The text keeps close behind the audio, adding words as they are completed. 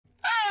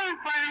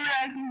finally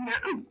I can hear.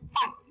 Ooh,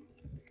 oh,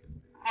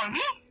 for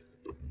me?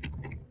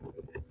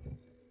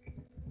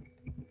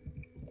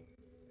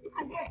 I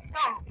guess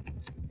so.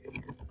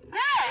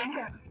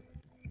 Thanks.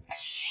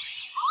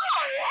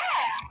 Oh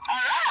yeah.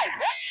 Alright,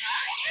 that's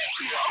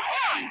nice.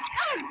 Okay.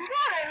 I'm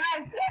good.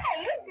 Like yeah,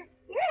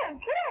 you're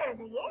good.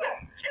 Yeah.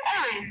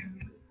 Anyways,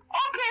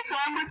 okay, so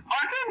I'm with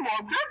Arthur and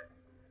Walter,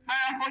 but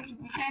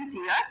unfortunately you can't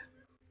see us.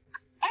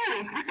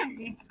 Anyways, look at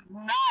these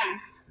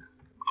nice.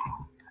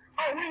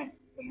 Oh wait,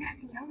 is that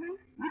the oven?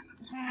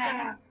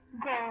 Yeah.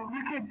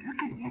 Look at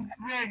these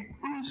bread.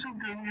 Oh, so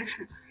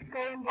delicious. Go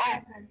in the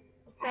oven.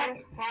 It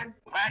sounds fun.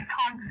 I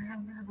can't be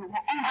invisible.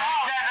 Oh my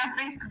god, that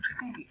face looks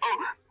creepy. Oh,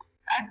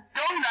 a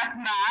donut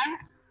man.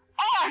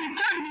 Oh, he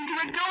turned me into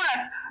a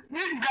donut.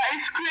 This guy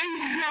is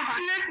crazy.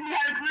 Let me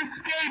help to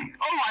escape.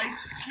 Oh, I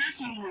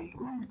certainly.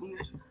 Ooh,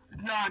 these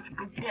large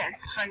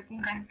baguettes. I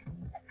think I can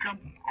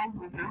jump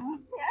over them.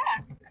 Yeah.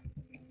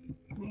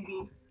 Maybe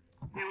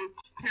they would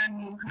turn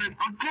me into a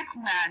baguette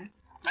man.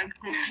 Like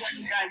this one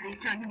guy, they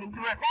turned him into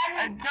a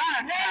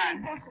donut man.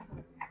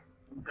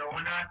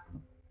 Donut?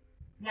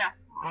 Yeah.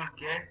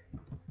 Okay.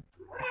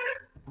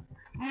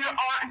 We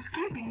are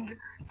escaping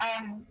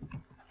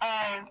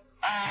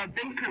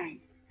bakery.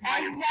 My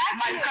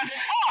cousin.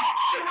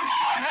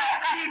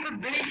 Escape a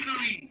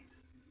bakery.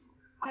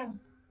 Because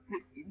the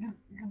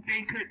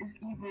baker is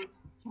evil.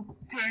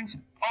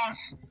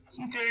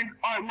 He turned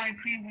my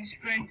previous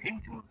friend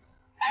into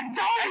a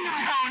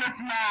donut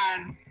man.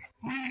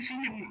 We'll see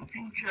him in the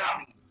future.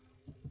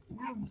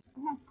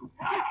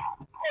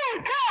 Oh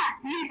god!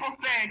 Leap of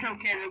faith.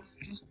 Okay, let's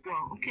just go.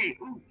 Okay,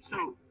 ooh, so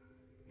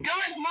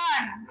donut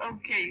man.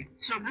 Okay,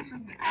 so this is the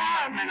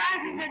donut man.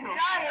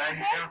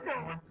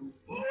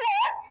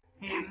 What?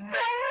 He's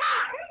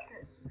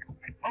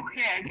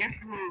Okay, I guess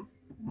we'll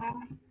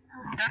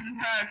doesn't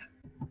hurt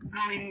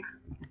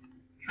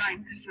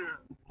trying to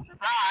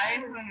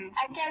survive. And,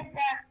 I guess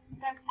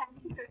that's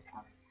computer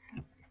stuff.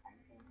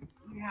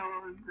 yeah,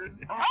 well,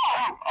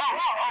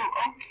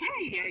 okay,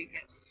 I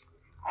guess.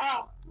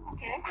 Oh,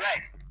 okay.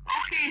 Right.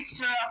 Okay,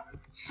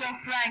 Sir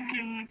Frank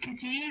and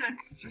Kitty,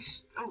 let's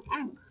just,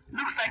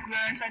 looks like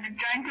we're inside a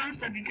giant toast,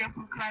 so be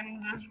careful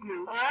climbing those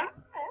grills.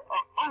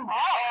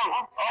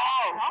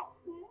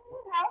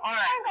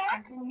 Alright,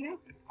 continue.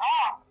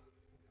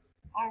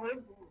 We're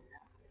doing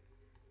that.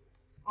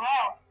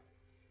 Wow.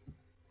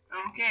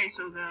 Okay,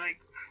 so they're like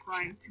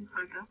trying to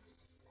hurt us.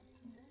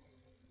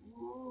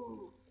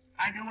 Ooh.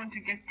 I don't want to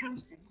get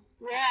toasted.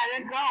 Yeah,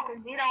 let's go,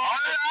 because we don't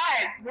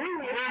Alright!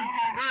 really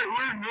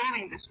We're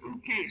rolling this.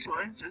 Okay, so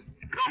let's just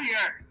go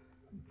here.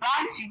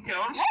 Bouncy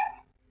toast.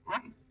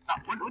 What?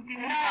 What do you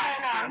mean? No.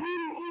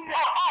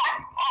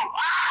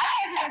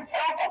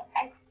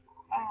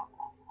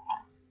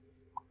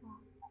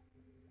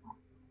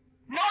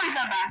 No, he's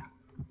not back.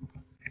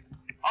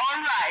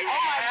 Alright. Oh my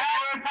god.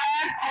 We're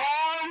back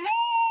for more!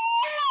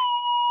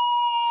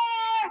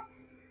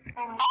 Oh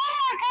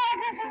my god,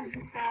 this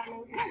is like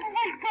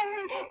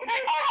going.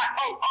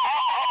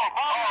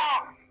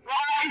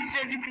 Right, so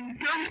you can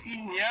toast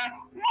in here.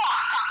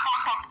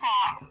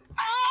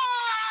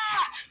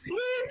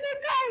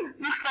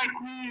 Looks like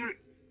we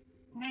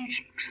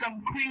reached some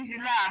crazy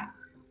lab.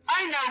 I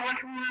know what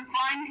we will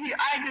find here.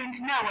 I don't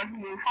know what we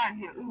will find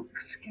here. Ooh,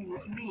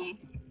 excuse me.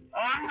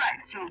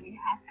 Alright, so we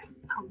have to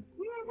come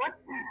here. What?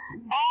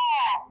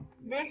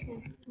 This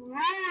is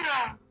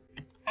brutal.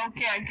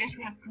 Okay, I guess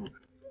we have to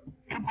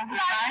jump over the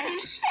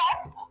lines.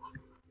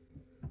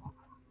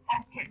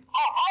 Okay.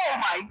 Oh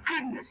my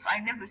goodness, I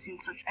never seen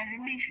such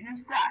animation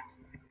as that.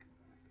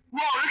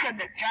 Whoa, look at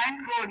that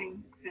giant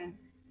rolling thing.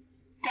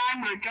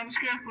 Timer jumps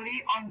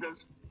carefully on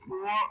those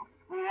four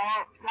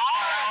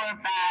flower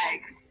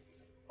bags.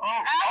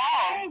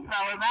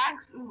 Flower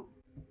bags? Ooh.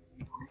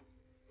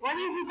 What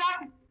is he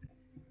talking?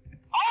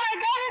 Oh my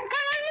god, it's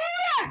gonna eat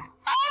us!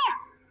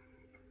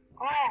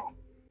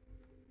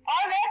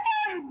 That's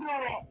how you do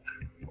it.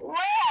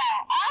 Well,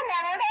 I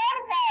never heard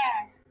of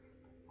that.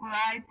 Well, I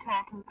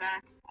thought of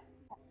that.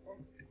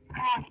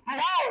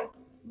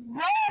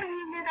 No,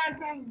 you did that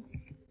thing.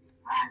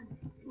 I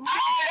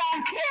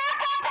don't care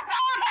about the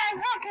flower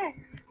bags,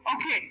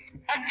 okay,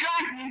 a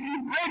giant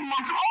eating bread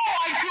monster, oh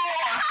my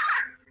god!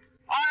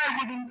 I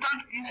wouldn't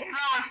touch these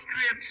flower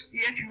strips.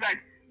 Yes, you're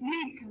right.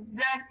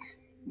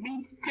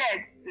 Meet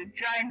Ted, the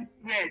giant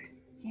bread.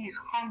 He's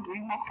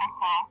hungry,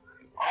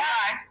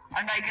 Alright,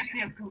 and I guess we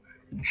have to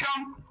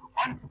jump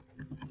on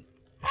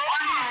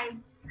flower.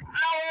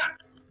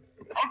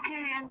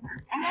 Okay,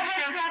 and the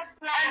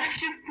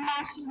shift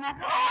mouse is not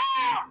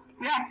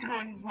we have to go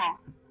in his mouth.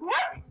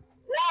 What?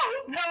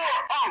 No,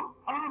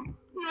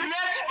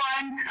 that's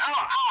fine.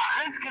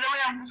 Let's get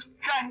away from this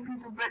giant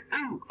piece of bread.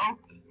 Ooh,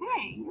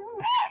 okay, you're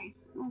right.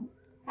 Ooh.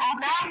 Okay.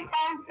 Now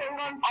bouncing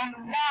on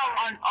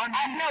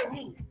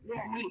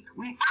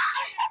we.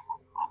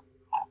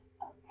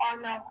 Oh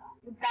no,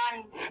 we're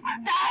dying.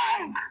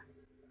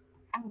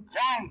 I'm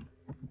dying.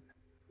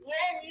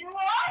 Yes, you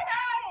are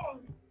dying.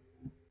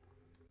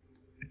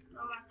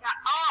 Oh my god.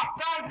 Oh,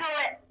 don't do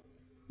it.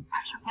 I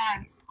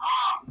survived.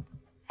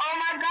 Oh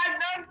my god,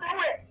 don't do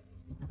it.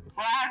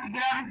 What have to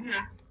get out of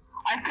here.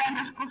 I can't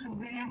just push a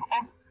video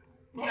of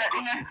in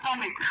a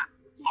stomach.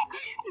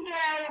 Get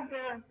out of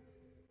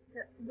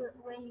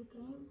the way you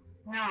came.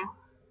 No.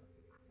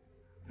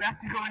 We have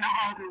to go in a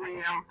harder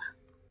way out.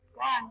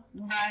 Why?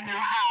 I know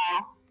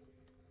how.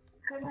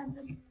 Because I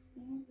just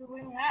used the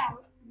way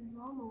out. The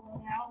normal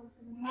way out.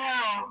 So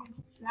No.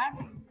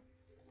 traveling.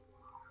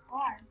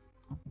 Why?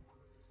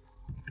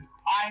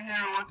 I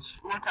know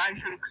what I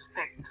should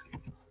expect.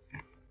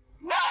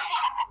 No!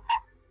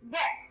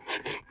 Yes!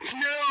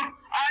 No,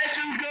 I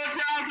should go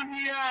out of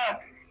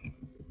here.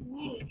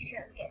 We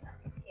should get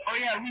out of here. Oh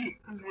yeah,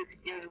 because we're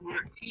together,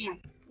 we're a team.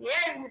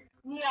 Yes,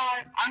 we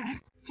are. I'm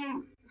just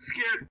too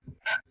scared.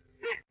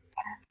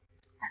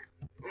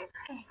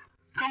 Okay.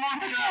 Come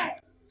on, sir.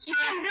 You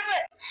can do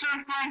it.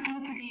 Sir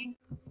Frankie,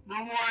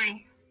 don't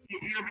worry.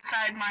 You're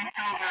beside my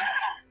shoulder.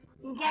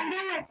 You can do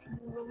it.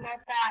 You will not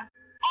die.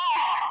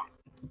 Oh!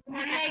 Your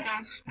Look legs. at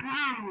those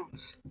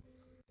grooves.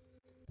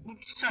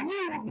 It's such a move.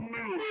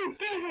 You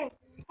did it.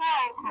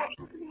 Oh,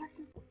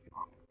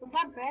 is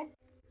that bread?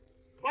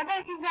 What the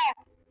heck is that?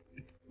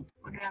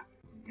 What do you have to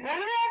do? What do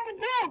we have to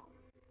do?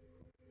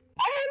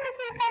 Are you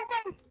missing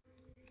something?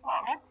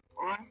 Oh, what?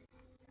 What?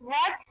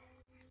 What?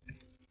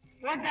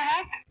 What the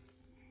heck?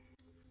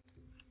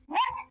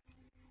 What?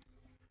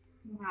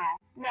 No.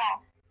 No.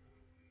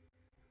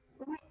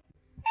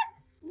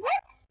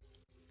 What?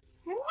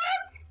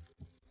 What?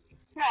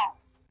 No.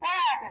 What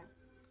happened?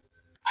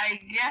 I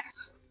guess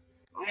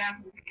we have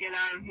to get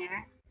out of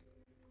here.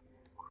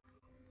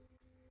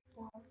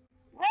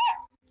 What?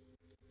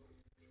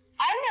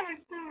 I've never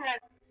seen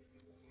like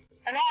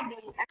an obby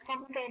as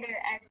complicated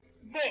as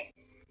this.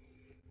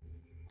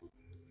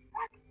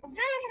 What? It's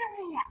really gonna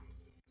be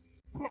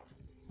here.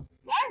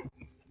 What?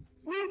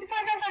 We need to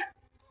find something.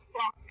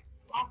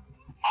 What?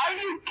 Are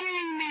you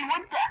kidding me?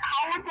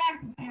 How would that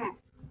do?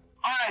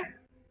 Alright.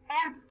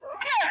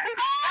 Okay,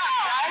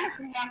 guys,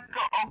 we have to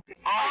go. Okay.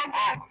 Oh,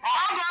 God.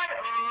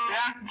 We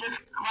have to just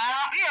climb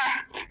up here.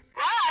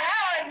 Wow,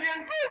 that was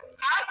impressive.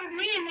 How could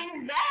we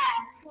miss that?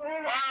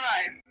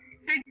 Alright.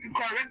 Take the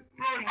correct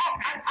rolling. Oh,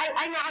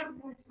 I know how to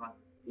do this one.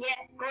 Yeah,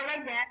 go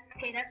like that.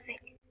 Okay, that's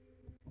fake.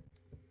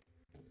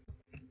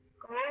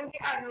 Go the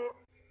other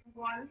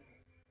one.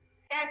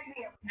 That's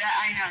real. That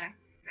I know.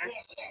 That's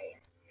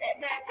Yeah.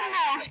 That's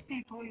how most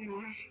people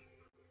use.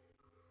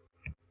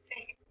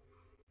 fake.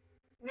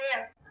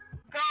 Real.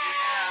 Go!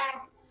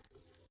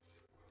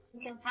 We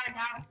can find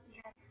out we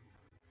have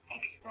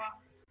extra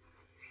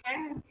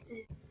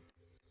sentences.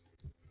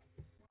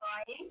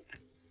 Right?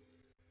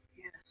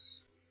 Yes.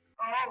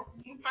 Oh,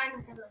 you find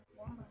them like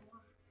one by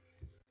one.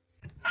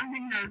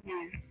 Something that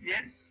is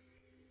this.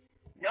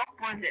 Nope,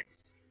 was this?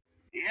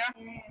 Yeah.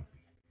 Yeah.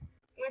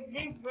 If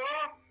this bro.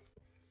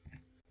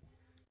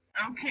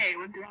 Okay,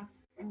 we're doing.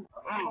 Oh.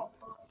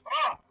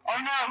 Oh. Oh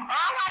no! Oh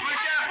my We're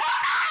God. done.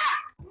 Ah!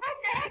 What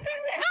the heck is it?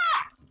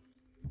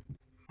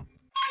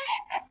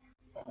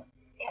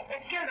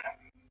 It killed us.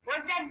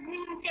 What's that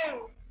green thing?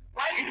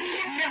 Why is It's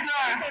it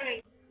sugar.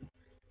 green?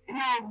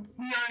 No,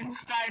 we are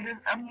inside of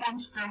a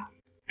monster.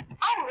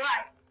 Oh,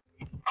 right.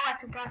 Oh, I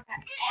forgot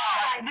that.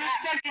 The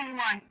second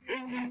one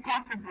is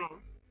impossible.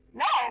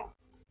 No.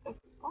 It's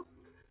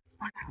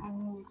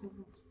possible.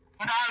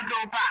 But I'll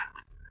go back.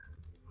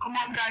 Come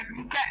on, guys,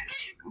 we can.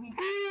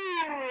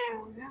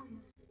 Ooh.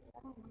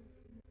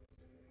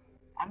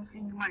 I'm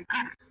seeing my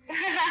guts. We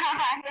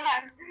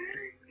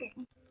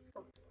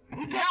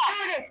can do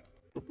this.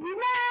 Nah,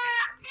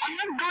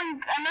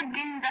 I'm not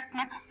getting that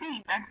much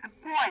speed. That's the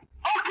point.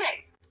 Okay.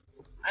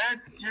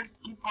 Let's just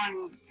keep on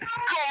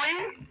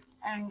going.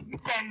 And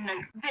then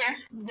like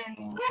this, then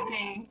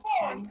gain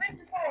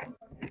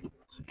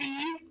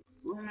speed.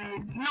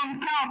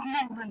 Non-count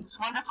movements.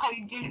 Well, that's how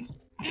you gain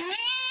speed.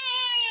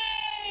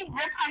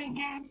 That's how you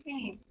gain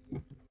speed.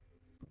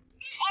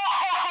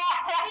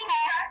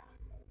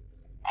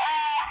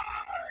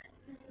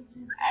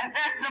 And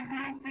that's the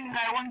blue thing.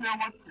 I wonder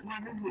what is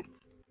it?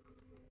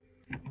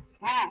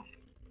 Whoa.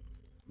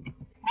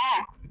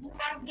 Whoa. You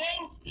must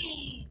gain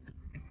speed.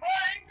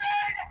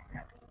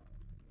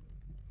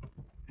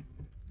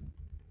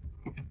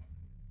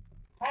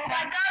 Oh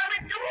my God,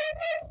 we're doing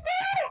this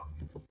too!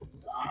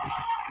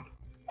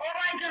 Oh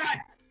my God!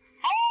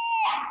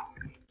 Oh!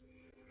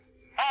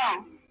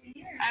 Oh.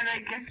 And I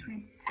guess we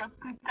got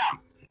pooped out.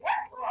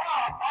 What?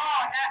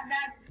 Oh,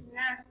 that's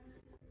nasty.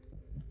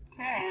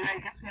 Okay, and I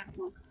guess we have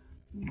to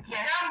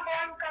get Jump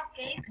on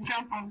cupcakes.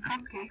 jump on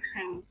cupcakes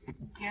and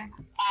get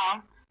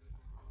out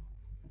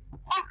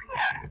of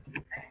here.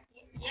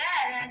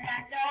 Yeah,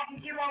 that's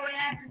obviously what we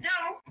have to do.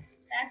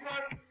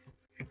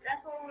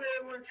 That's what we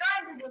were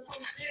trying to do from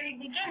the very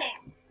beginning.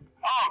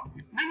 Oh,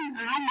 this is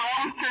the room where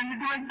I was trying to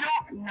do a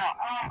donut. No.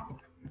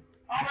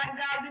 Oh my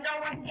God, we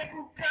don't want to get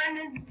turned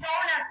into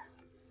donuts.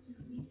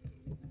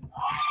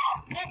 Oh,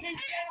 this is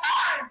so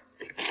hard.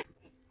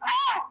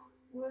 Oh,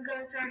 we're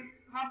gonna turn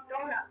half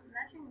donut.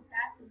 Imagine if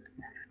that is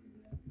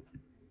actually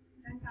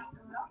turns half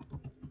donut.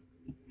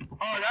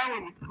 Oh, that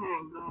would be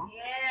cool, though.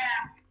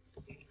 Yeah.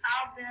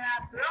 I'll be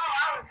that bro.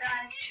 I was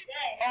dying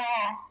today.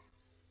 Oh.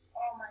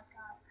 Oh my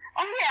God.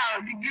 Oh yeah,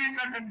 the gears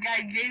that the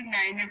guy gave me,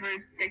 I never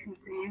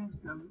technically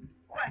used them.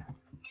 What?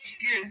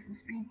 Gears, the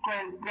speed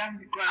coin, the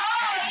gravity coin. Oh,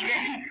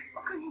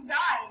 because he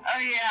died. Oh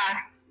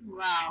yeah.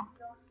 Wow.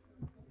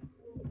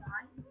 He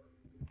died.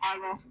 I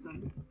lost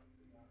them.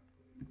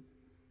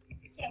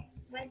 Okay,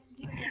 let's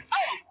do this.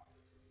 Oh!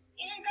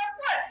 You didn't go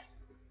first.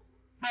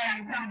 Man,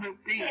 do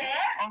the thing.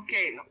 Yeah.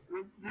 Okay, look,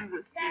 let's do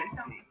this. That's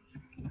Seriously.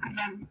 Because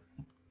I'm...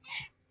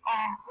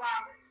 Oh.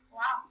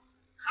 Wow.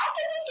 How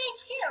can we get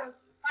killed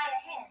by a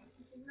hand?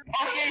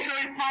 Okay, so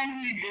we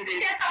finally did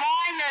it.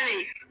 Finally!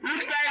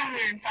 Looks like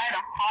we're inside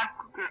a hot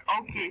cooker.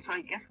 Okay, so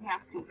I guess we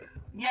have to...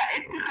 Yeah,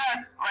 it took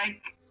us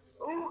like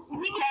 10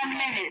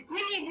 minutes.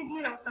 We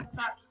needed, some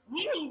stuff.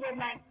 We needed,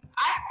 I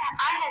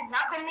had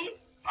nothing.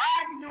 All I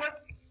had to do was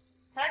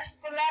touch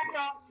the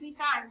laptop 3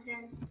 times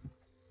and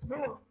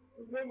boom,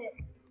 we did it.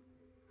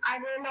 I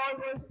didn't know it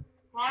was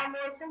far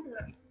more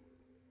simpler.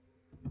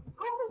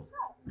 Oh,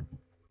 so.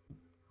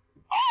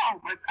 Oh,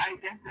 but I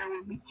guess there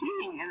will be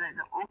cheating, and then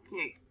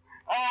okay.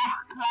 Oh,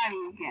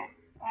 climbing again.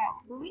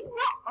 Oh. Do we? No.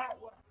 What?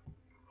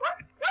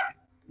 What?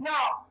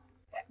 No.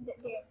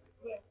 There.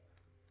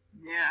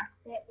 Yeah.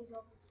 There is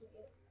over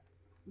here.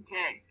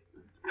 Okay,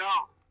 let's go.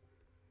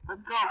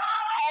 Let's go.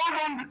 Hold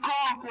on the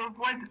call to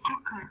avoid the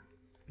cooker.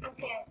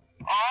 Okay.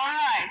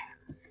 Alright.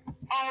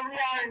 Oh, we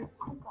are in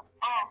cooker.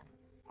 Oh.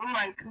 Oh,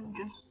 I can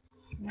just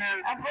smell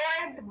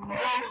Avoid the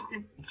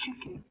roasted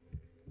chicken.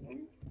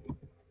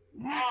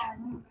 Oh,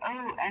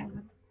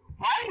 and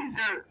why is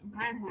there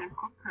bread in the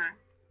cooker?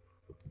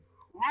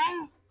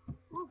 Why?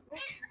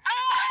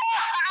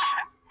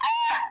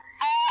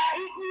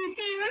 You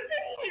see, we're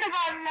thinking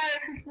about another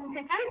 15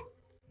 seconds.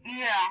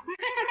 Yeah.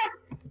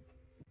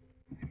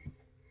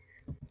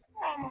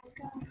 Oh my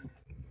god.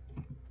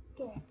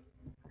 Okay.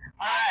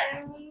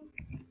 Alright.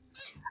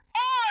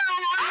 Oh,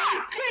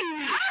 okay.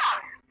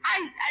 I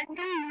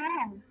did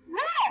wrong.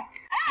 What?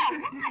 Ow.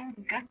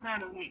 Get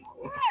out of me.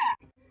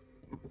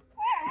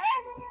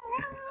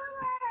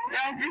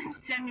 Yeah, this is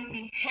sending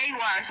me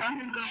haywire, so I'm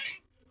just gonna...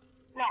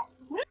 No.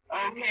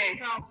 Okay.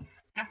 So,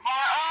 The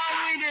fire... Oh,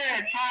 we did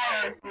it!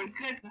 Fire, for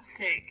goodness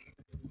sake.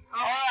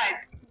 Alright.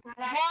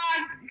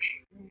 One,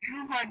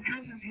 Drew by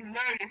Drew's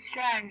hilarious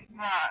challenge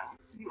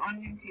you on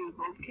YouTube,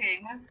 okay?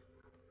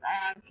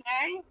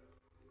 Okay.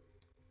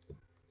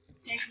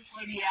 Thank you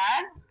for the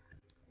ad.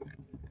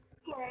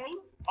 okay.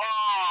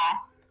 Oh.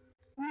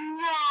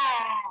 No.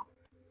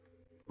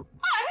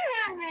 I'm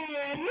not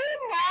really.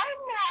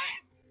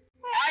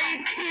 Are you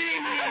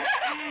kidding me?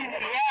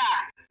 Yeah.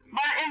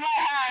 But if I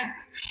had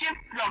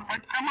shift lock,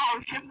 but somehow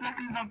shift lock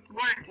is not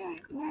working.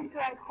 You need to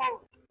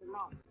hold the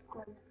mouse,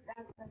 because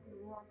that's the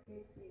real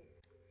thing.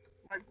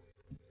 But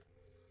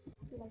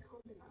So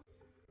hold the mouse.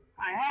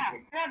 I have.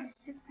 Is that the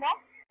shift lock?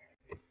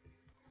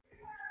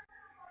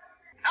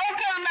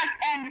 Okay, I'm back,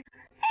 and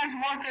as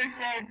Walter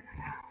said,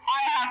 I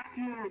have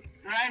to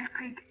right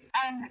click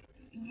and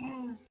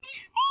use.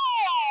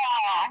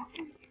 Oh!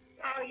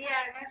 Oh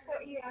yeah, that's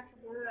what you have to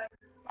do.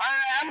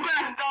 Alright, I'm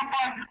gonna stop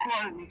on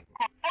recording.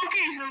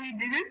 Okay, so we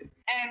did it,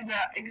 and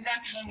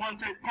exactly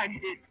Walter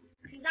typed it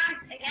 3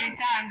 times 3 again.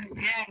 times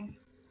again.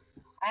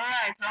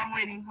 Alright, so I'm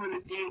waiting for the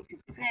game to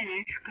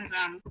finish, because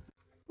I'm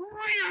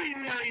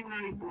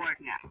really bored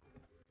now.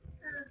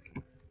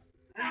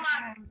 Come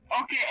on.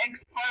 Okay,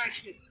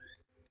 expiration.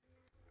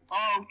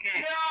 Okay.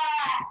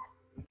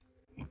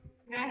 No.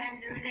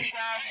 This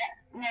shall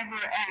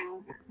never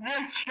end.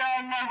 This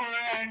shall never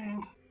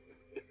end.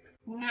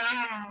 No.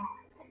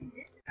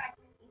 This is like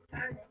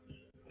eternity.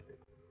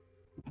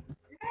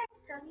 Doesn't it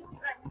tell you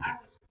like I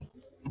was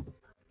thinking?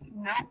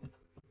 No.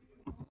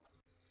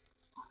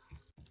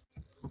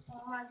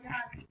 Oh my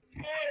god.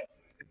 Hey.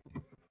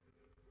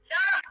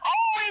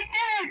 Oh, we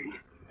did it!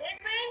 Did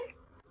we?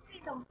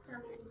 Please don't tell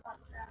me about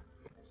that.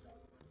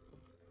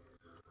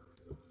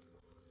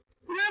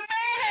 We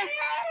made it!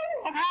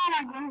 Oh, how am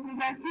I going to do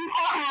that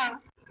before?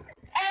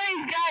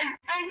 Anyways, guys,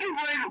 thank you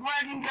for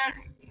watching us,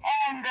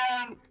 and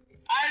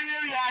I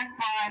really had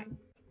fun.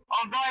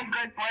 Although I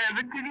got bored,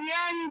 but to the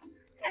end,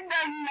 it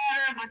doesn't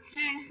matter. But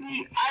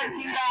seriously, I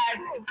think I had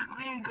a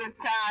really good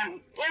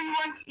time. If you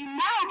want to see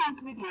more of those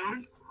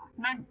videos,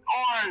 not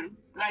all,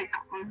 like,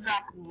 for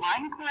example,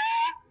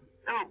 Minecraft.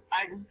 Oh,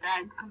 I just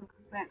died because of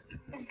that.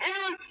 If you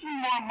want to see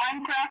more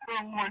Minecraft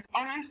or more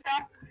other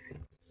stuff,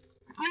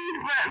 please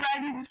write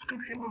in the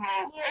description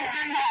below.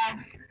 If you have.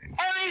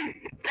 Anyways,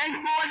 thanks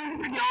for watching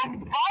the video.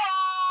 Bye!